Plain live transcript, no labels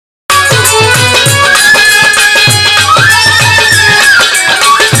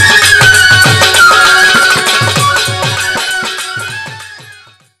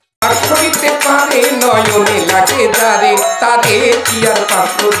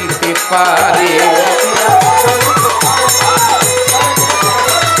দিতে পারে।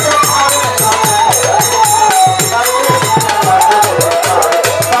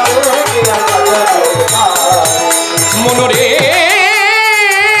 মনরে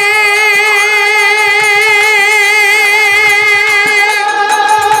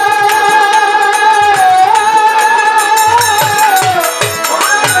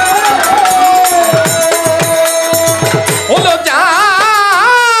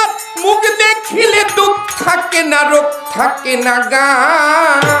থাকে না গা,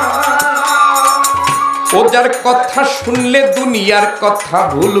 ও যার কথা শুনলে দুনিয়ার কথা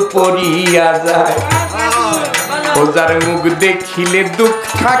ভুল পড়িয়া যায়, ও যার মুখ দেখিলে দুঃখ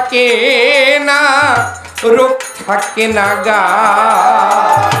থাকে না রোগ থাকে না গা।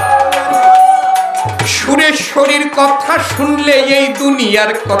 সুরেশ্বরীর কথা শুনলে এই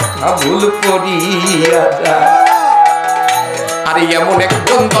দুনিয়ার কথা ভুল পড়িয়া যায়। আরে এমন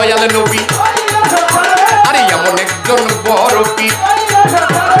একজন দয়াল নবী, আরে এমন একজন বড় পীর,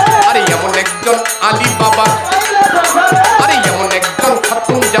 আরে এমন একজন আলী বাবা, আরে এমন একজন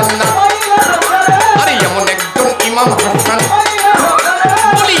খাতুন জান্নাত, আরে এমন একজন ইমাম হাসান,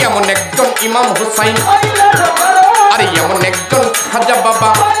 বলি এমন একজন ইমাম হুসাইন, আরে এমন একজন খাজা বাবা,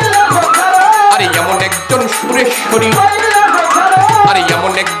 আরে এমন একজন সুরেশ্বরী, আরে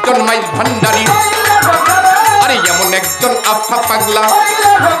এমন একজন মাইজ ভান্ডারী, আরে এমন একজন আফা পাগলা,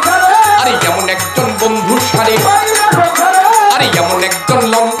 আরে এমন একজন বন্ধু সারে, আরে এমন একজন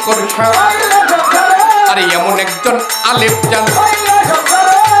লঙ্কর শাহ, আরে এমন একজন আলেপ চান,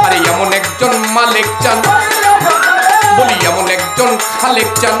 আরে এমন একজন মালেক চান, বলি এমন একজন খালেক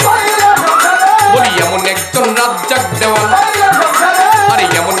চান, বলি এমন একজন রাজ্জাক দেওয়ান, আরে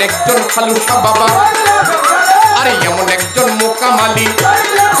এমন একজন খালুসা বাবা, আরে এমন একজন মোকামালি।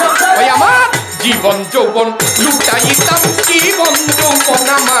 ওই আমার জীবন যৌবন লুটাইতাম, জীবন যৌবন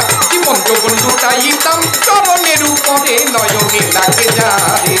আমার জীবন যৌবন লুটাইতাম চরণের উপরে, নয়নে লাগে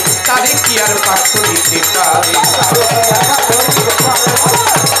যারে তারে কি আর পাত্র দিতে পারে।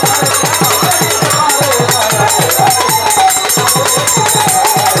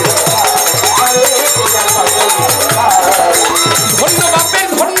 ধন্যবাদের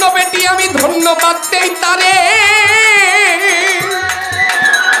ধন্য বেটি আমি ধন্যবাদ দেই তারে,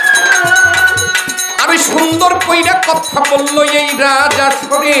 সুন্দর কইরা কথা বললো এই রাজা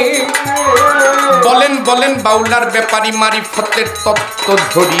সরে। বলেন বলেন বাউলার ব্যাপারী মারিফতের তত্ত্ব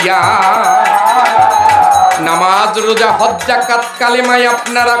ধরিয়া, নামাজ রোজা হজ যাকাত কালেমায়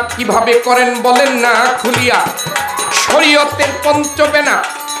আপনারা কিভাবে করেন বলেন না খুলিয়া। শরীয়তের পঞ্চবেনা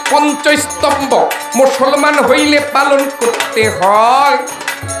পঞ্চস্তম্ভ মুসলমান হইলে পালন করতে হয়।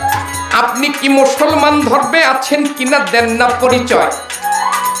 আপনি কি মুসলমান ধর্মে আছেন কিনা দেন না পরিচয়।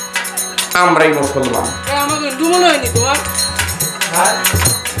 আমরাই মুসলমান।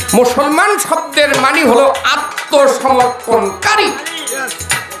 মুসলমান শব্দের মানে হলো আত্মসমর্পণকারী।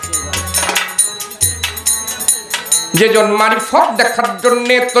 যেজন মারিফত দেখার জন্য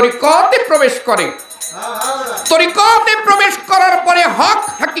তরিকতে প্রবেশ করে, তরিকতে প্রবেশ করার পরে হক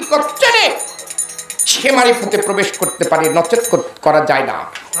হাকিকত চেনে, সে মারিফতে প্রবেশ করতে পারে, নচেত করা যায় না।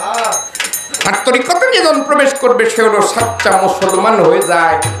 আর তরিকতে যেজন প্রবেশ করবে সে হলো সাচ্চা মুসলমান হয়ে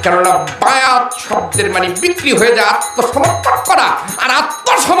যায়। কেননা বায়াত শব্দের মানে বিক্রি হয়ে যায় আত্মসমর্পণ করা। আর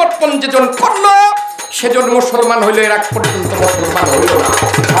আত্মসমর্পণ যেজন করলো সেজন মুসলমান হইল, এর আগ পর্যন্ত মুসলমান হইল না।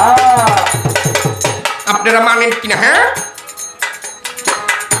 আপনারা মানেন কিনা? হ্যাঁ,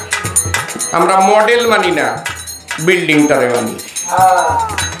 আমরা মডেল মানি না, বিল্ডিংটারে মানি।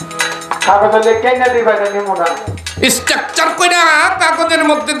 স্ট্রাকচার কইরা কাগজের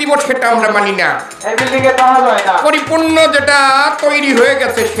মধ্যে দিব সেটা আমরা মানি না। পরিপূর্ণ যেটা তৈরি হয়ে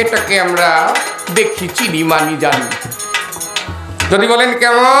গেছে সেটাকে আমরা দেখি, চিনি, মানি, জানি। যদি বলেন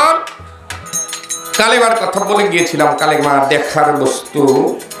কেমন, কালেমার কথা বলে গিয়েছিলাম। কালেমা দেখার বস্তু,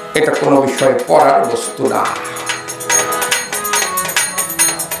 এটা কোনো বিষয়ে পড়ার বস্তু না।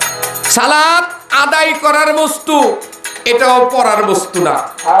 সালাত আদায় করার বস্তু, এটাও পড়ার বস্তু না।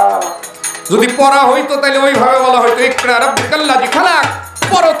 যদি পড়া হইতো তাহলে ওইভাবে বলা হইতো ইকরা রাব্বিকাল্লাযী খালাক,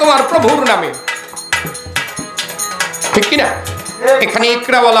 পড়ো তোমার প্রভুর নামে, ঠিক কিনা? এখানে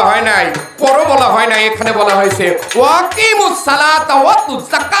ইকরা বলা হয় নাই, পড়ো বলা হয় নাই, এখানে বলা হয়েছে ওয়াকিমুস সালাতা ওয়াতুজ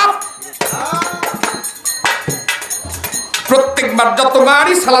যাকাত। প্রত্যেকবার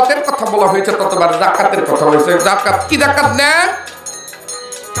যতবারই সালাতের কথা বলা হয়েছে ততবার যাকাতের কথা হয়েছে। যাকাত কি? যাকাত নেন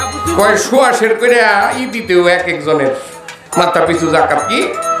কয় সুয়াশের করে ই দিতেও এক একজনের মাথা পিছু যাকাত কি?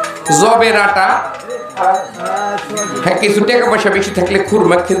 জবের আটা, হ্যাঁ, কিছু টাকা পয়সা বেশি থাকলে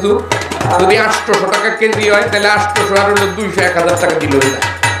খুরমা খেজুর, যদি 800 টাকা কেজি হয় তাহলে 800 আর হলো 200-1000 টাকা দিল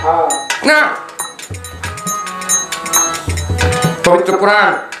না। তো পবিত্র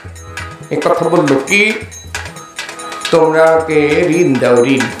কোরআন এই কথা বললো কি, তোমরা কে ঋণ দাও,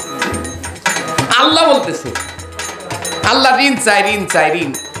 ঋণ। আল্লাহ বলতেছে, আল্লাহ ঋণ চাই, ঋণ চাই,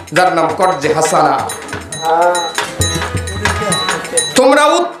 ঋণ, যার নাম কর্জে হাসানা। তোমরা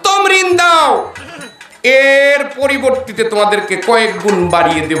উত্তম ঋণ দাও, এর পরিবর্তিতে তোমাদেরকে কয়েক গুণ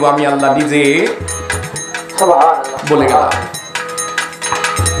বাড়িয়ে দেব আমি আল্লাহ নিজে বলে গেলাম।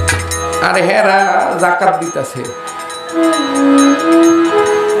 আর হেরা যাকাত দিতেছে,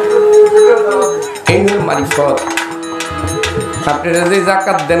 এই মারিফত। আপনারা যে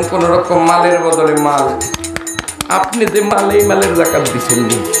যাকাত দেন কোন রকম মালের বদলে মাল, আপনি যে মাল, এই মালের যাকাত দিচ্ছেন।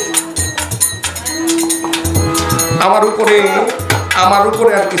 আমার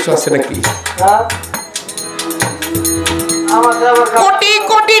উপরে আর কিছু আছে নাকি? কোটি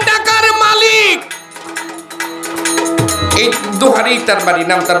কোটি টাকার মালিক এই দোহারি, তার বাড়ি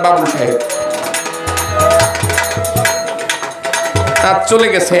নাম তার বাবুল সাহেব। আর চলে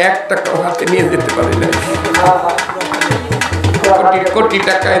গেছে, 1 টাকা হাতে নিয়ে যেতে পারে না। কোটি কোটি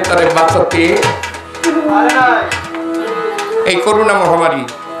টাকায় তারে বাঁচাতে এই করোনা মহামারী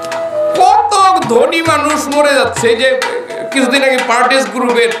কত ধনী মানুষ মরে যাচ্ছে। যে কিছুদিন আগে পার্টিস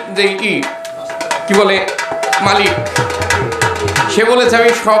গ্রুপের যে কি বলে মালিক, সে বলেছে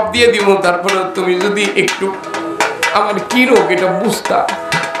আমি সব দিয়ে দিব, তারপরে তুমি যদি একটু আমার কি রোগ এটা বুঝতা।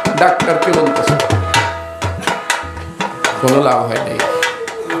 ডাক্তারকে বলতেছে কোনো লাভ হয় নাই।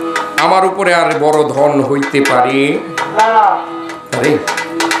 আমার উপরে আর বড় ধন হইতে পারে,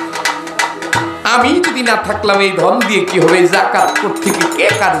 আমি যদি না থাকলাম এই ধন দিয়ে কি হবে? যাকাত থেকে কে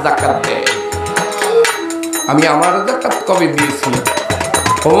কার যাকাত দেয়? আমি আমার যাকাত কবে দিয়েছি?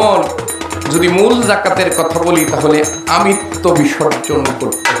 যদি মূল যাকাতের কথা বলি তাহলে আমিত্ব বিসর্জন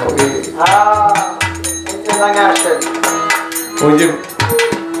করতে হবে। ওই যে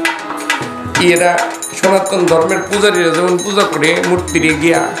এরা সনাতন ধর্মের পূজারীরা যেমন পূজা করে মূর্তির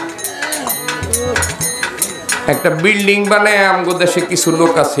গিয়া, একটা বিল্ডিং বানায় আমগো দেশে কিছু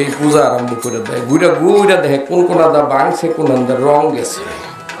লোক আছে পূজা আরম্ভ করে দেয়, ঘুরা ঘুরা দেখে কোন কোন আদা ভাঙছে, কোন আদা রং গেছে।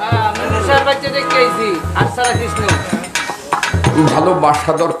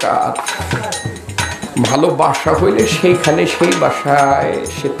 ভালোবাসা দরকার, ভালোবাসা হইলে সেইখানে সেই বাসায়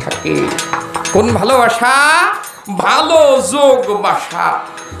সে থাকে। কোন ভালোবাসা? ভালো যোগ বাসা।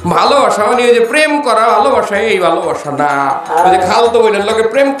 ভালোবাসা মানে ওই যে প্রেম করা ভালোবাসা, এই ভালোবাসা না। ওই যে খালতো বোনের লগে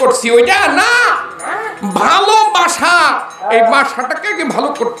প্রেম করছি ওইটা না, ভালোবাসা। এই বাসাটাকে ভালো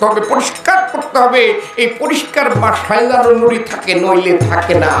করতে হবে, পরিষ্কার করতে হবে। এই পরিষ্কার বাসায় যেন নুড়ি থাকে, নইলে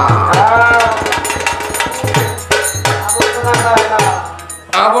থাকে না।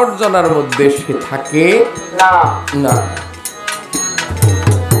 আবর্জনার মধ্যে সে থাকে না।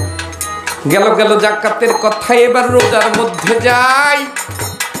 গেল যাকাতের কথা, এবার রোজার মধ্যে যাই।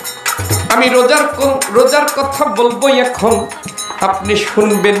 আমি রোজার কথা বলবো এখন, আপনি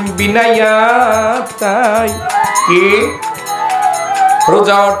শুনবেন বিনাইয়া। তাই কি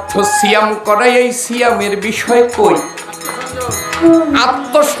রোজা অর্থ সিয়াম করা, এই সিয়ামের বিষয় কই?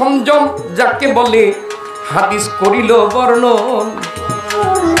 আত্মসংযম যাকে বলে হাদিস করিল বর্ণন।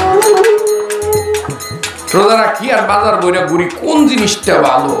 রোজা রাখি আর বাজার বইরা ঘুরি, কোন জিনিসটা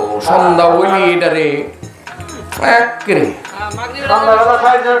ভালো? সন্ধ্যা বলি এটারে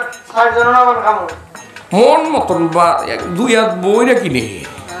মন মতন বা 2 হাত বইরা কিনে।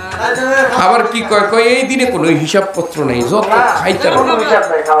 আবার কি কয় এই দিনে কোনো হিসাবপত্র নেই, যত খাইতে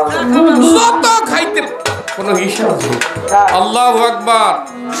কোনো হিসাব নেই। আল্লাহু আকবার।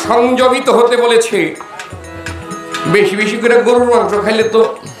 সংযমিত হতে বলেছে। বেশি বেশি করে গরুর মাংস খাইলে তো,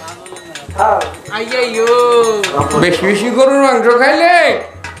 বেশি বেশি গরুর মাংস খাইলে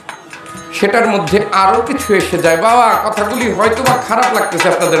সেটার মধ্যে আরো কিছু এসে যায়। বাবা কথাগুলি হয়তো বা খারাপ লাগতেছে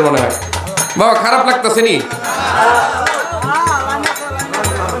আপনাদের, মনে হয় বাবা খারাপ লাগতেছে নি?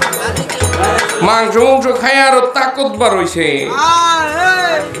 মাংস খায় আরো তাকতবার হইছে,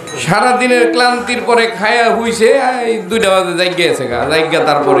 সারাদিনের ক্লান্তির পরে খায়া হইছে 2টা বাজে জায়গা আছে গা, জায়গা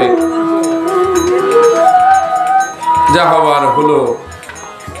তারপরে যা হবার হলো।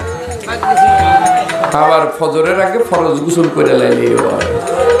 আবার ফজরের আগে ফরজ গোসল করে লাইলে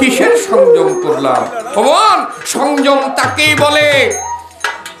কিসের সংযম করলাম? কমন সংযম তাকেই বলে,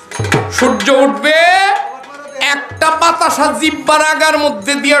 সূর্য উঠবে একটা বাতাসা জিহ্বার আগার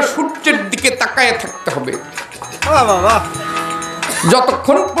মধ্যে দিয়া সূর্যের দিকে তাকায় থাকতে হবে।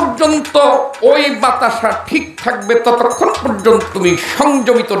 যতক্ষণ পর্যন্ত ওই বাতাসা ঠিক থাকবে ততক্ষণ পর্যন্ত তুমি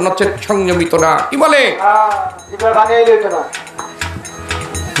সংযমিত, নচেত সংযমিত না। কি বলে?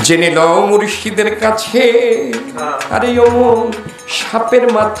 জেনে নাও মুর্শিদের কাছে, আরে ও সাপের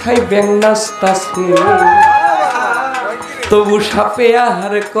মাথায় ব্যাঙ নাচতাছে, তবু সাপে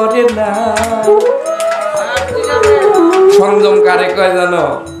আহার করে না। সংযম কারে কয় জানো?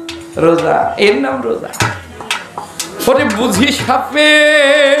 রোজা। এর নাম রোজা। ওরে বুঝি সাপে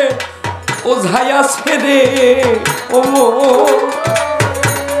ওঝাই আছে রে ও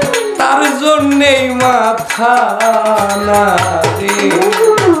তার জন্যেই মাথা না রে,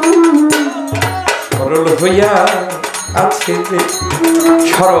 সরল হইয়া আছে যে।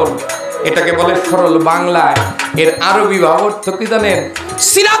 সরল, এটাকে বলে সরল বাংলায়। এর আরবি অর্থ কি জানেন?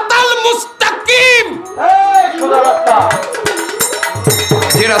 সিরাতাল মুস্তাকিম।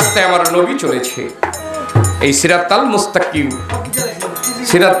 যে রাস্তায় আমার নবী চলেছে, এই সিরাতাল মুস্তাকিম,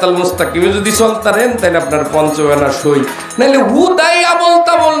 সিরাতাল মুস্তাকিমে যদি চলতারেন তাহলে আপনার পঞ্চবেলা সই, নাহলে হুদাই আবল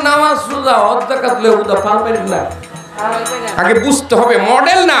তাবল নামাজ রোজা হজ যাকাত লয়ে হুদা পারবেন না। আগে বুঝতে হবে,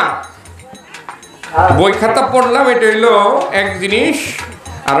 মডেল না। বই খাতা পড়লাম এটা হইলো এক জিনিস,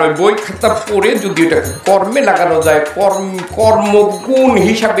 আর ওই বই খাতা পড়ে যদি এটাকে কর্মে লাগানো যায়, কর্মগুণ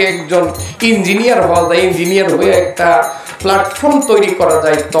হিসাবে একজন ইঞ্জিনিয়ার হওয়া যায়, ইঞ্জিনিয়ার হয়ে একটা প্ল্যাটফর্ম তৈরি করা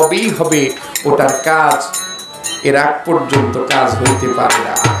যায়, তবেই হবে ওটার কাজ। এর আগ পর্যন্ত কাজ হইতে পারে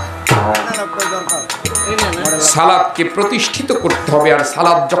না। সালাদকে প্রতিষ্ঠিত করতে হবে, আর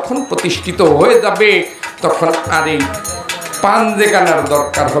সালাদ যখন প্রতিষ্ঠিত হয়ে যাবে তখন আর এই পাঞ্জে কানার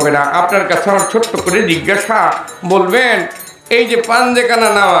দরকার হবে না। আপনার কাছে আমার ছোট্ট করে জিজ্ঞাসা, বলবেন এই যে পাঞ্জে কানা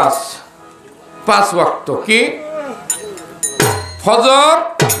নামাজ 5 ওয়াক্ত, কি? ফজর,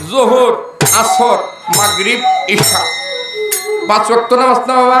 জোহর, আসর, মাগরিব, ইশা, 5 ওয়াক্ত নামাজ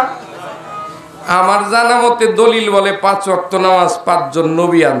না বাবা? আমার জানা মতে দলিল বলে 5 ওয়াক্ত নামাজ 5 জন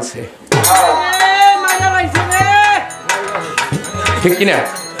নবী আনছে, ঠিক কিনা?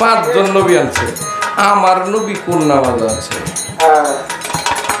 5 জন নবী আনছে। আমার নবী কোন নামাজ আছে?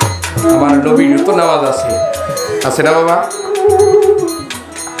 আমার নবীর তো নামাজ আছে, আছে না বাবা?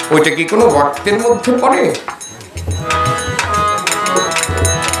 ওইটা কি কোনো ওয়াক্তের মধ্যে পড়ে?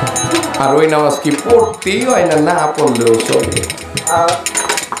 আর ওই নামাজ কি পড়তেই হয় না? না পড়লেও চলে।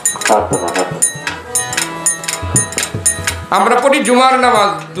 আমরা পড়ি জুমার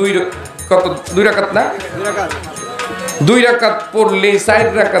নামাজ 2 রাকাত না? 2 রাকাত পড়লে 4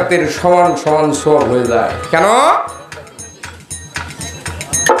 রাকাতের সমান সমান সওয়াব হয়ে যায়। কেন?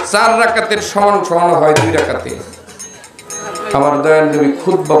 4 রাকাতের সমান সমান হয় 2 রাকাতে। আমার দয়াল নবী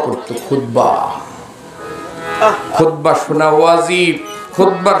খুতবা পড়তো, খুতবা শোনা ওয়াজিব।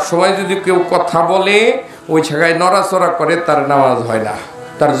 খুতবার সময় যদি কেউ কথা বলে, ওই জায়গায় নড়াচড়া করে, তার নামাজ হয় না,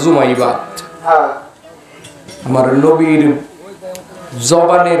 তার জুমাই বাদ। আমার নবীর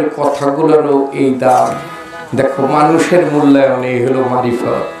জবানের কথাগুলোরও এই দাম। দেখো, মানুষের মূল্যায়ন এই হলো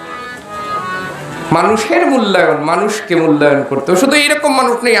মারিফত। মানুষের মূল্যায়ন, মানুষকে মূল্যায়ন করতে। শুধু এরকম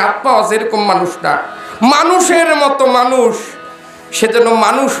মানুষ নেই, আত্মা আছে এরকম মানুষ না, মানুষের মতো মানুষ। সেজন্য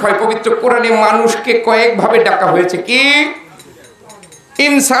মানুষ হয়। পবিত্র কোরআনে মানুষকে কয়েকভাবে ডাকা হয়েছে, কি?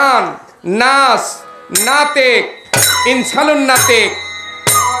 ইনসান, নাস, নাতেক, ইনসানুন নাতেক,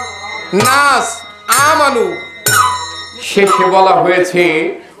 নাস, আমানু। শেষে বলা হয়েছে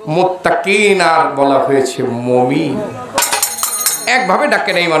মুত্তাকিন, আর বলা হয়েছে মুমিন। একভাবে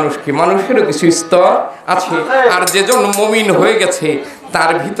ডাকে নাই মানুষকে। মানুষেরও কিছু স্তর আছে, আর যেজন মুমিন হয়ে গেছে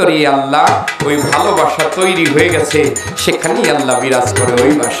তার ভিতরেই আল্লাহ ওই ভালোবাসা তৈরি হয়ে গেছে, সেখানেই আল্লাহ বিরাজ করে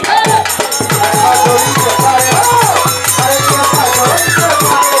ওই বাসা।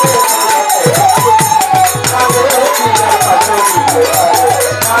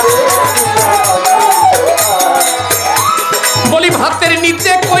 বলি, ভাতের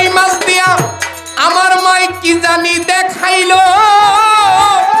নিচে কই মাছ দিয়া আমার মাই কি জানি দেখাইলো,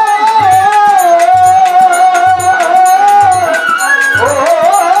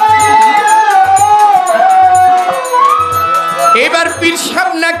 এবার পীর সাহেব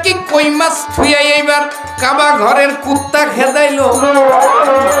নাকি কই মাছ থুইয়া এবার কাবা ঘরের কুত্তা খেদাইলো।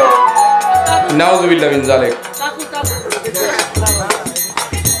 নাউযুবিল্লাহ মিন যালিক।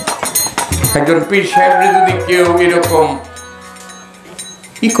 একজন পীর সাহেবরে যদি কেউ এরকম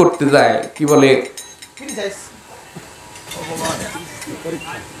কি করতে যায়, কি বলে,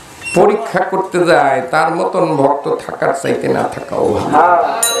 পরীক্ষা করতে যায়, তার মতন ভক্ত থাকার চাইতে না থাকাও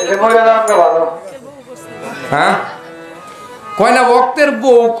ভালো। হ্যাঁ, কয় না ভক্তের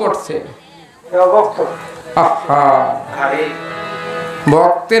বউ করছে।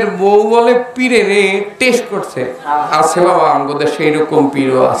 ভক্তের বউ বলে পীরে রে টেস্ট করছে। আছে বাবা, আমাদের সেই রকম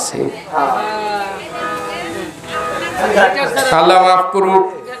পীরও আছে। আল্লাহ মাফ করুক,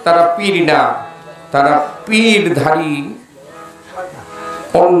 তারা পীর না, তারা পীরধারী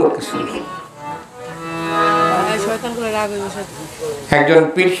অন্য কিছু। একজন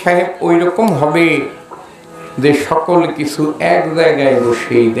পীর সাহেব ওই রকম হবে যে সকল কিছু এক জায়গায়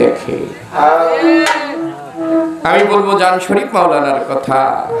বসেই দেখে। আমি বলবো জান শরীফ মাওলানার কথা।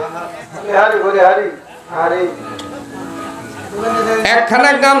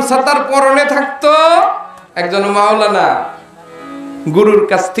 একখানা গামছা তার পরনে থাকতো। একজন মাওলানা গুরুর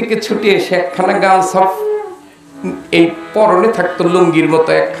কাছ থেকে ছুটে এসে একখানা গামছা এই পরনে থাকতো, লুঙ্গির মতো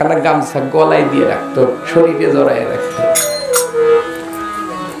একখানা গামছা গলায় দিয়ে রাখতো, শরীরে জড়ায় রাখতো।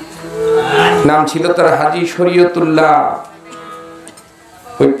 নাম ছিল তার হাজী শরীয়তুল্লাহ।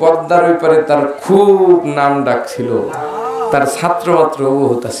 ওই পদ্মার ওই পারে তার খুব নাম ডাক ছিল। তার ছাত্র মাত্র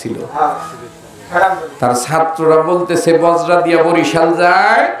বহুত ছিল। তার ছাত্ররা বলতেছে বজরা দিয়া বরিশাল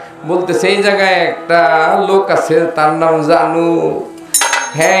যায়, বলতেছে এই জায়গায় একটা লোক আছে তার নাম জানু।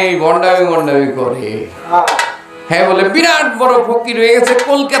 হ্যাঁ বন্ডামি বন্ডামি করে। হ্যাঁ বলে বিরাট বড় ফকির হয়ে গেছে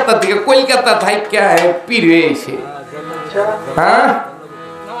কলকাতা থেকে, কলকাতা থাইকা পীর হয়ে এসে। হ্যাঁ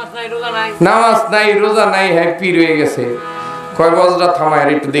নামাজ নাই রোজা নাই, হ্যাঁ পীর হয়ে গেছে। কয় বজরা থামায়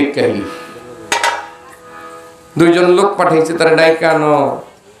একটু দেখে। দুইজন লোক পাঠাইছে তার ডাইকানো।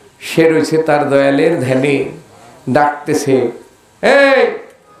 সে রয়েছে তার দয়ালের ধ্যানে, ডাকতেছে এই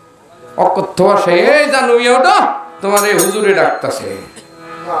অকথ্য ভাষায়, এই জানু ওটা তোমার এই হুজুরে ডাকতেছে।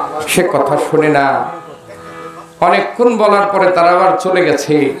 সে কথা শুনে না। অনেকক্ষণ বলার পরে তারা আবার চলে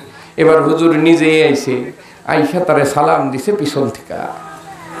গেছে। এবার হুজুর নিজেই আইছে, আইসা তারে সালাম দিছে পিছন থেকে।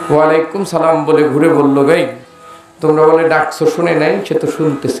 ওয়ালাইকুম সালাম বলে ঘুরে বলল, ভাই তোমরা বলে ডাকছো শুনে নাই? সে তো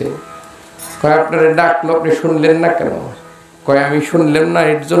শুনতেছে। কয় আপনারা ডাকলো আপনি শুনলেন না কেন? কয় আমি শুনলাম না,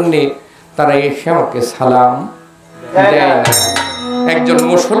 এর জন্যে তারা এসে আমাকে সালাম দেয় না। একজন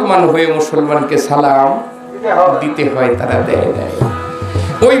মুসলমান হয়ে মুসলমানকে সালাম দিতে হয়, তারা দেয় নাই।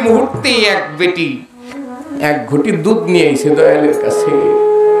 ওই মুহূর্তে এক বেটি এক ঘটি দুধ নিয়ে এসে দয়ালের কাছে।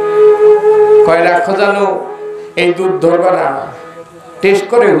 কয় রাখো জানো, এই দুধ ধরবা না, টেস্ট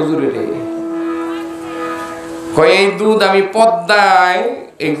করে হুজুরের। কয় এই দুধ আমি পদ্মায়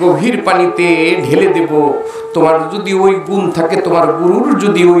এই গভীর পানিতে ঢেলে দেব। তোমার যদি ওই গুণ থাকে, তোমার গুরুর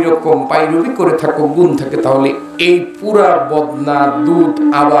যদি ওই রকম পাইরবি করে থাকো গুণ থাকে, তাহলে এই পুরা বদনা দুধ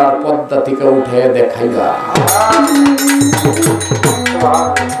আবার পদ্মা থেকে উঠে দেখাইবা।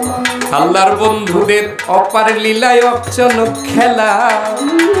 আল্লাহর বন্ধুদের অপার লীলায় অচনক খেলা।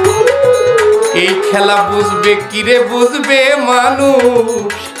 এই খেলা বুঝবে কিরে বুঝবে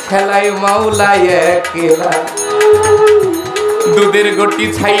মানুষ, খেলায় মাওলায় একলা। দুধের গটি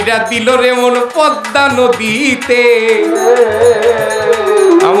ছাইরা দিল রে মন পদ্মা নদীতে।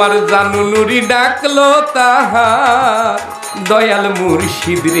 আমার জানু নুরি ডাকলো তাহার দয়াল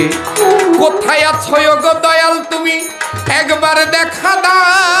মুর্শিদ রে। কোথায় আছো গো দয়াল তুমি, একবার দেখা দাও।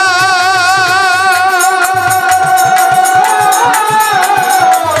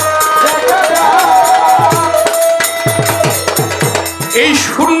 এই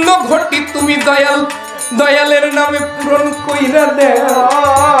শূন্য ঘটি তুমি দয়াল দয়ালের নামে পূরণ কইরা দেও।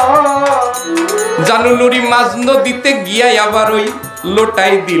 জানু নুরি মাঝ নদীতে গিয়াই আবার ওই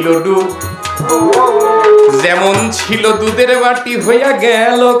লোটাই দিল ডুব। যেমন ছিল দুধের বাটি হইয়া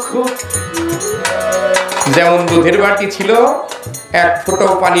গেল খুব। যেমন দুধের বাটি ছিল, এক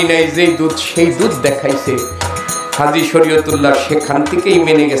ফোঁটাও পানি নাই, যেই দুধ সেই দুধ দেখাইছে। হাজী শরীয়তুল্লাহ সেখান থেকেই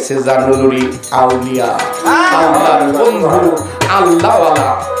মেনে গেছে জানু নুরি আউলিয়া, আল্লাহর বন্ধু, আল্লাহওয়ালা।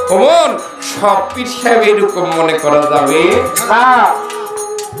 ওমন সব পীর সাহেব এরকম মনে করা যাবে?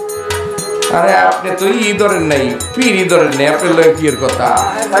 আরে আপনি তো ই ধরেন নাই, পীর ই ধরেন নাই, আপনার লয় কি এর কথা?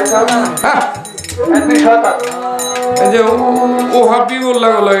 যে ও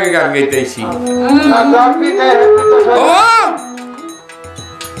হাবিবুল্লাহ লয় গান গাইতেছি।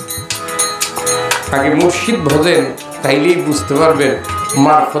 আগে মুর্শিদ ভজেন, তাইলেই বুঝতে পারবেন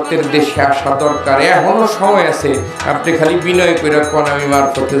মারফতের দেশে আসা দরকার। এখনো সময় আছে। আপনি খালি বিনয় করে কোন আমি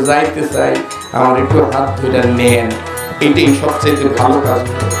মারফতে যাইতে চাই, আমার একটু হাত ধরে নেন, এটাই সবচেয়ে ভালো কাজ।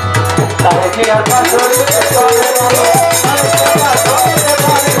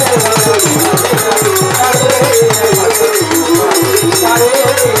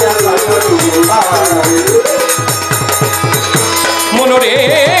 মনোরে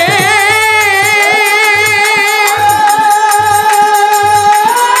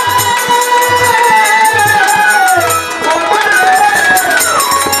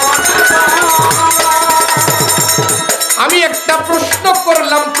আমি একটা প্রশ্ন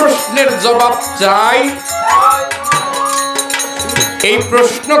করলাম, প্রশ্নের জবাব চাই। এই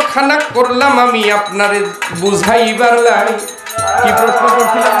প্রশ্নখানা করলাম আমি আপনারে বুঝাইবার লাই। কি প্রশ্ন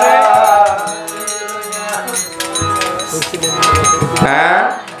করছিলাম? হ্যাঁ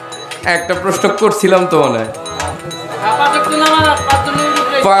একটা প্রশ্ন করছিলাম তো মনে হয়।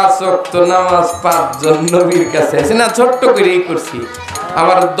 5 ওয়াক্ত নামাজ 5 জন নবীর কাছে আছে না, ছোট্ট করেই করছি।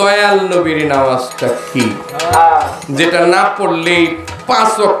 আমার দয়াল নবীর নামাজটা কি, যেটা না পড়লে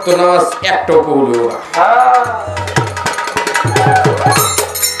 5 ওয়াক্ত নামাজ একটা পড়লো না।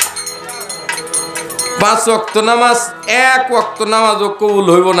 5 ওয়াক্ত নামাজ, এক ওয়াক্ত নামাজও কবুল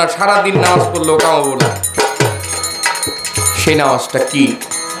হইব না, সারাদিন নামাজ পড়লেও কামাবো না। সেই নামাজটা কি,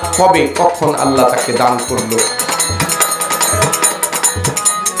 কবে কখন আল্লাহ তাকে দান করলো?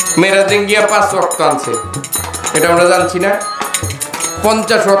 মেরাজে গিয়া 5 ওয়াক্ত আনছে, এটা আমরা জানছি না।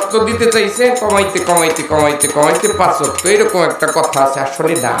 50 ওয়াক্ত দিতে চাইছে, কমাইতে কমাইতে কমাইতে কমাইতে 5 ওয়াক্ত, এরকম একটা কথা আছে।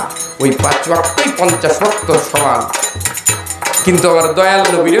 আসলে না, ওই 5 ওয়াক্তই 50 ওয়াক্ত সমান। কিন্তু আমার দয়াল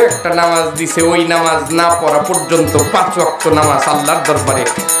নবীরও একটা নামাজ দিছে, ওই নামাজ না পড়া পর্যন্ত 5 ওয়াক্ত নামাজ আল্লাহর দরবারে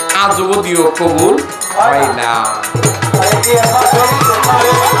আজ অবধিও কবুল হয় না।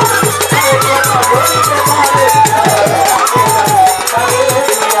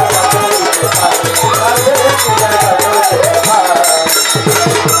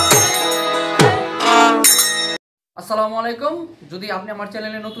 আসসালামু আলাইকুম। যদি আপনি আমার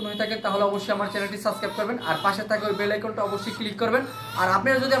চ্যানেলে নতুন হয়ে থাকেন তাহলে অবশ্যই আমার চ্যানেলটি সাবস্ক্রাইব করবেন, আর পাশে থাকা ওই বেল আইকনটা অবশ্যই ক্লিক করবেন। আর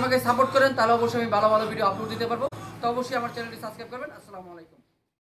আপনারা যদি আমাকে সাপোর্ট করেন তাহলে অবশ্যই আমি ভালো ভালো ভিডিও আপলোড দিতে পারবো। তো অবশ্যই আমার চ্যানেলটি সাবস্ক্রাইব করবেন। আসসালামু আলাইকুম।